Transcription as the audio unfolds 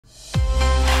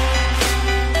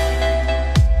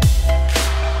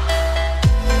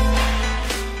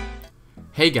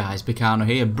Hey guys, PeeCarNoo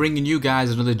here, bringing you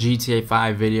guys another GTA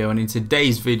 5 video, and in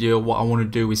today's video what I want to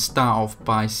do is start off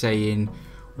by saying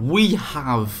we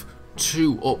have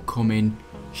two upcoming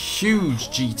huge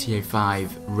GTA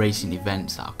 5 racing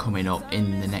events that are coming up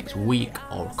in the next week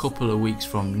or a couple of weeks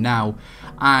from now,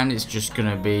 and it's just going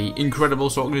to be incredible.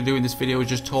 So what I'm going to do in this video is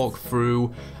just talk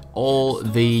through all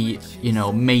the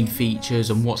main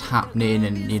features and what's happening,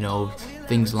 and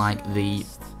things like the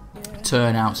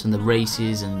turnouts and the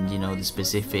races and the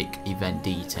specific event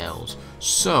details.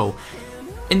 So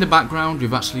in the background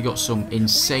we've actually got some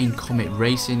insane comet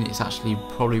racing. It's actually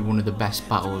probably one of the best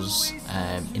battles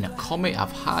in a comet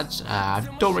I've had. I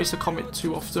don't race a comet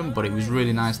too often, but it was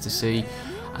really nice to see.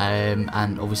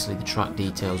 And obviously the track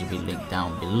details will be linked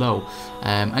down below,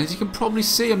 and as you can probably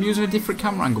see I'm using a different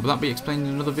camera angle, but that'll be explained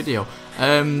in another video.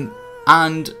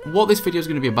 And what this video is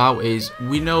going to be about is,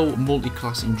 we know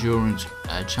multi-class endurance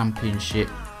championship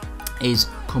is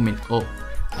coming up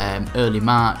early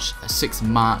March, 6th of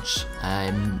March,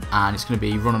 and it's going to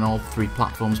be running all three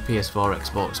platforms: PS4,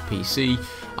 Xbox, PC.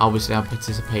 Obviously I'm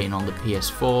participating on the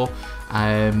PS4,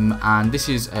 and this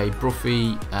is a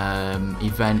Bruffy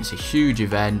event. It's a huge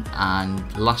event,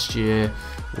 and last year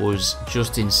was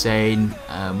just insane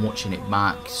watching it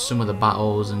back, some of the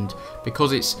battles. And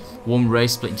because it's one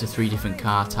race split into three different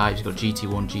car types, you've got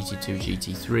GT1, GT2,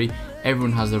 GT3,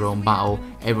 everyone has their own battle,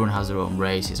 everyone has their own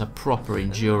race. It's a proper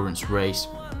endurance race,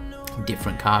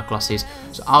 different car classes.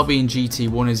 So I'll be in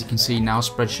GT1, as you can see now,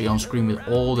 spreadsheet on screen with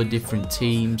all the different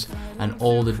teams and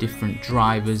all the different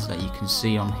drivers that you can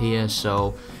see on here.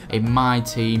 So in my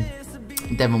team,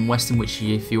 Devon Weston, which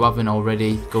if you haven't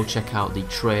already, go check out the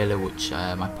trailer which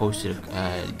I posted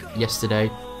yesterday.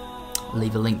 I'll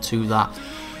leave a link to that.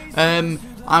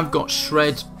 I've got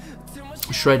Shred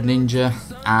Ninja,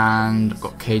 and I've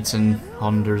got Katen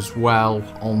Honda as well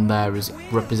on there as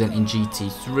representing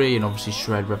GT3, and obviously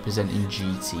Shred representing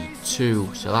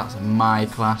GT2. So that's my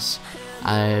class.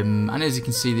 And as you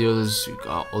can see, the others, we've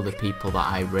got other people that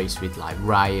I race with, like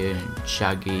Ryan and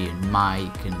Shaggy and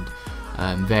Mike and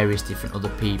various different other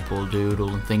people,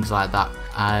 Doodle and things like that.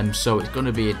 So it's going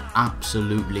to be an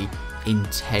absolutely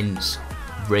intense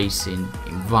racing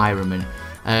environment.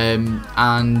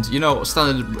 And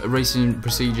standard racing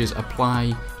procedures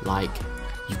apply, like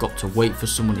you've got to wait for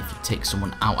someone if you take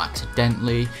someone out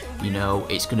accidentally.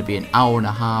 It's going to be an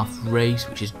hour-and-a-half race,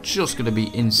 which is just going to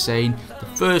be insane. The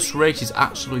first race is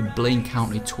actually Blaine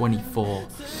County 24.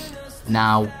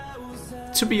 Now,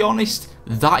 to be honest,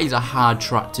 that is a hard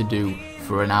track to do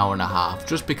for an hour-and-a-half,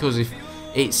 just because if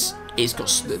it's got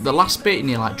the last bit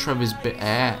near like Trevor's bit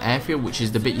airfield, which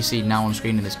is the bit you see now on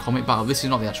screen in this comet battle. This is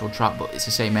not the actual track, but it's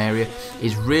the same area.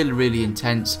 It's really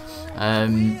intense,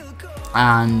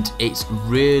 and it's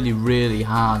really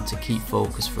hard to keep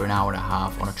focus for an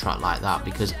hour-and-a-half on a track like that,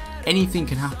 because anything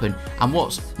can happen. And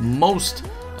what's most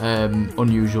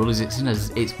unusual is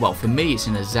well, for me it's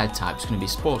in a Z type. It's going to be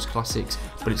sports classics,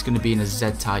 but it's going to be in a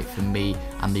Z type for me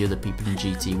and the other people in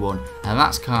GT1, and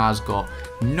that car's got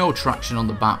no traction on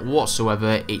the back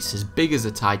whatsoever. It's as big as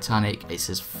the Titanic, it's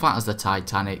as fat as the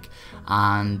Titanic,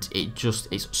 and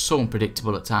it's so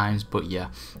unpredictable at times. But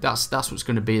yeah, that's what's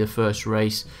going to be the first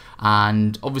race,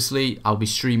 and obviously I'll be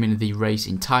streaming the race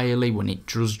entirely when it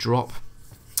does drop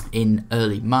in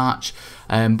early March,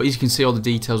 but as you can see, all the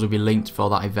details will be linked for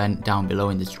that event down below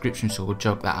in the description, so we'll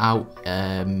check that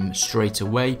out straight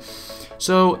away.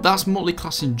 So that's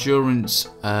multi-class endurance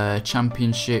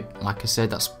championship. Like I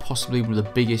said, that's possibly one of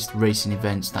the biggest racing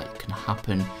events that can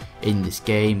happen in this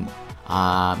game,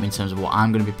 in terms of what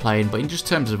I'm going to be playing. But in just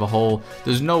terms of a whole,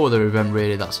 there's no other event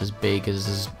really that's as big,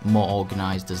 as more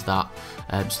organised as that.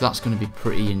 So that's going to be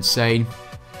pretty insane.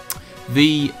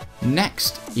 The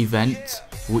next event,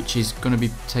 which is going to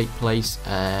take place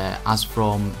as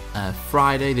from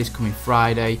Friday, this coming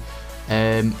Friday,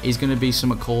 is going to be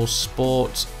something called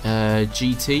Sports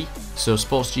GT. So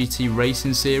Sports GT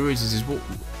Racing Series. This is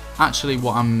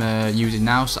what I'm using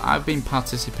now. So I've been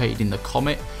participating in the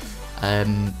Comet.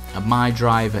 And my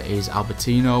driver is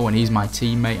Albertino, and he's my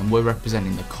teammate, and we're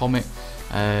representing the Comet.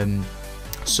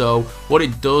 So what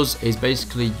it does is,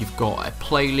 basically you've got a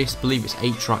playlist. I believe it's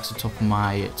 8 tracks at the top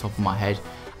of my head,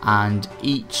 and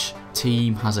each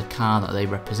team has a car that they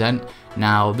represent.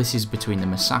 Now this is between the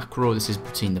Massacro, this is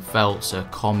between the Feltzer,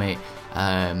 Comet,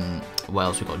 what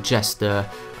else? We've got Jester,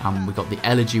 and we've got the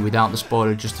Elegy without the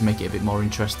spoiler, just to make it a bit more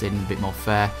interesting, a bit more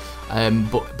fair.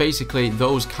 But basically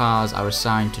those cars are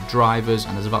assigned to drivers,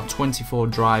 and there's about 24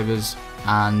 drivers,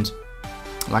 and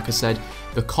like I said,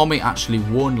 the Comet actually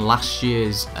won last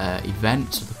year's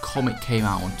event, so the Comet came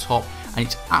out on top, and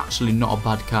it's actually not a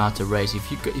bad car to race.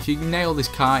 If you nail this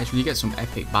car, you get some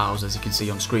epic battles, as you can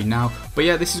see on screen now. But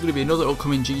yeah, this is going to be another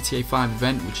upcoming GTA 5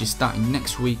 event, which is starting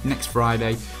next week, next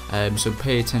Friday. So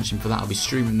pay attention for that. I'll be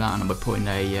streaming that, and I'll be putting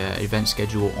a event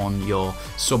schedule on your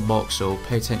sub box, so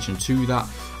pay attention to that.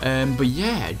 But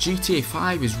yeah, GTA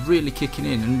 5 is really kicking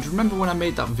in. And remember when I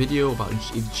made that video about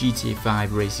if GTA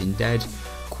 5 Racing Dead?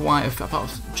 About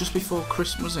just before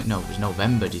Christmas, was it? No, it was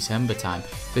November, December time.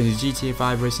 Then is GTA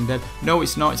 5 Racing Dead? No,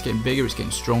 it's not. It's getting bigger, it's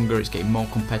getting stronger, it's getting more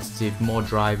competitive, more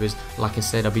drivers. Like I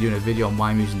said, I'll be doing a video on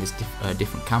why I'm using this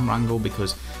different camera angle,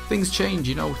 because things change,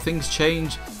 you know, things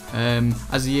change.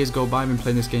 As the years go by, I've been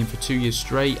playing this game for 2 years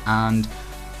straight, and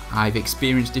I've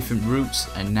experienced different routes,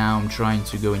 and now I'm trying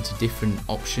to go into different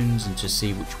options and to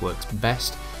see which works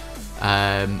best.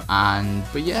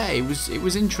 But yeah, it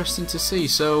was interesting to see.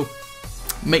 So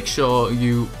make sure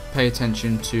you pay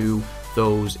attention to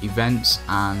those events,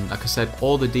 and like I said,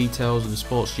 all the details of the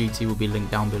Sports GT will be linked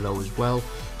down below as well,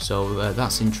 so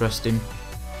that's interesting.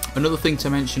 Another thing to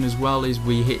mention as well is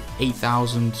we hit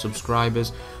 8,000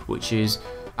 subscribers, which is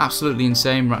absolutely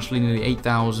insane. We're actually nearly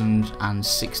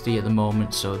 8,060 at the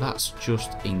moment, so that's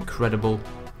just incredible.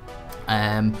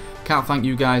 Can't thank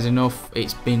you guys enough.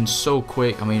 It's been so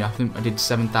quick. I mean, I think I did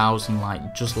 7,000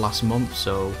 like just last month,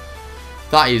 so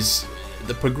that is,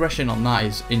 the progression on that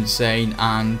is insane.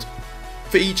 And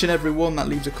for each and every one that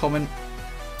leaves a comment,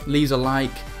 leaves a like,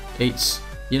 it's,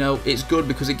 you know, it's good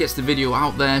because it gets the video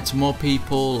out there to more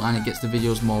people, and it gets the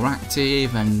videos more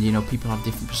active, and you know, people have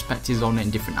different perspectives on it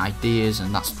and different ideas,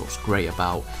 and that's what's great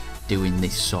about doing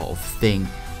this sort of thing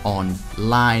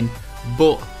online.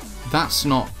 But that's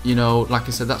not, you know, like I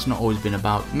said, that's not always been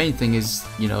about. Main thing is,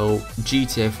 you know,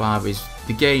 GTA 5 is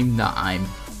the game that I'm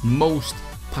most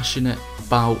passionate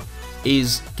about.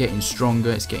 Is getting stronger,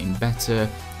 it's getting better,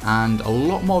 and a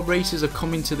lot more races are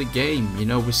coming to the game. You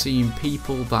know, we're seeing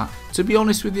people that, to be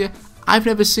honest with you, I've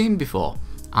never seen before,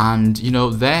 and you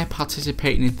know, they're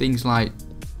participating in things like,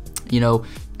 you know,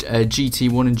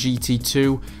 GT1 and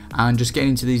GT2, and just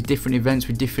getting into these different events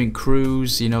with different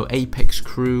crews, you know, Apex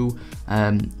crew,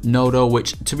 Nodo,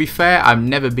 which, to be fair, I've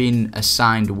never been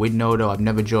assigned with Nodo. I've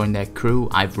never joined their crew.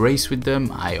 I've raced with them.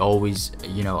 I've always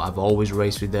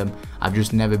raced with them. I've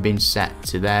just never been set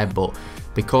to there. But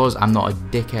because I'm not a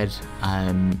dickhead,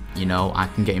 you know, I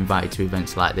can get invited to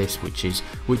events like this, which is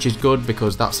good,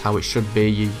 because that's how it should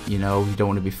be. You know, you don't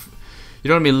want to be. You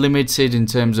don't want to be limited in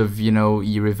terms of, you know,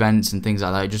 your events and things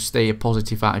like that. Just stay a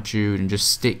positive attitude and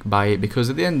just stick by it, because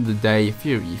at the end of the day, if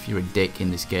you're a dick in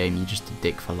this game, you're just a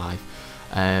dick for life.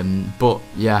 But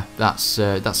yeah, that's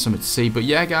something to see. But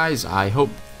yeah, guys, I hope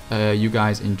you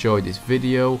guys enjoyed this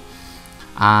video,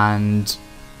 and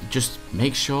just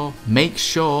make sure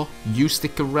you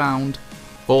stick around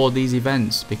for these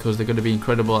events, because they're going to be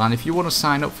incredible. And if you want to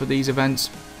sign up for these events,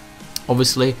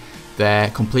 obviously they're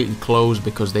completely closed,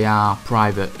 because they are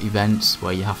private events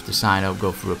where you have to sign up,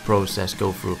 go through a process,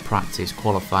 go through a practice,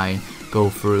 qualifying, go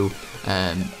through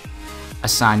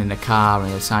assigning a car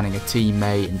and assigning a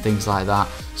teammate and things like that.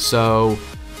 So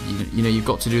you know, you've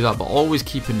got to do that, but always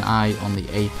keep an eye on the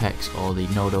Apex or the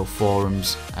Nodo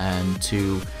forums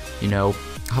to, you know,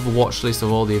 have a watch list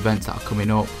of all the events that are coming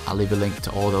up. I'll leave a link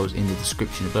to all those in the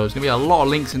description below. There's going to be a lot of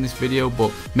links in this video,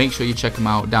 but make sure you check them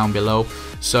out down below.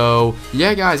 So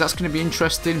yeah, guys, that's going to be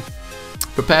interesting.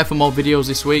 Prepare for more videos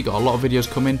this week. Got a lot of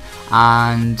videos coming,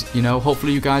 and you know,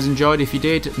 hopefully you guys enjoyed. If you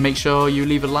did, make sure you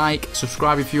leave a like,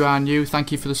 subscribe if you are new.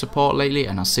 Thank you for the support lately,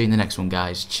 and I'll see you in the next one,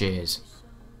 guys. Cheers.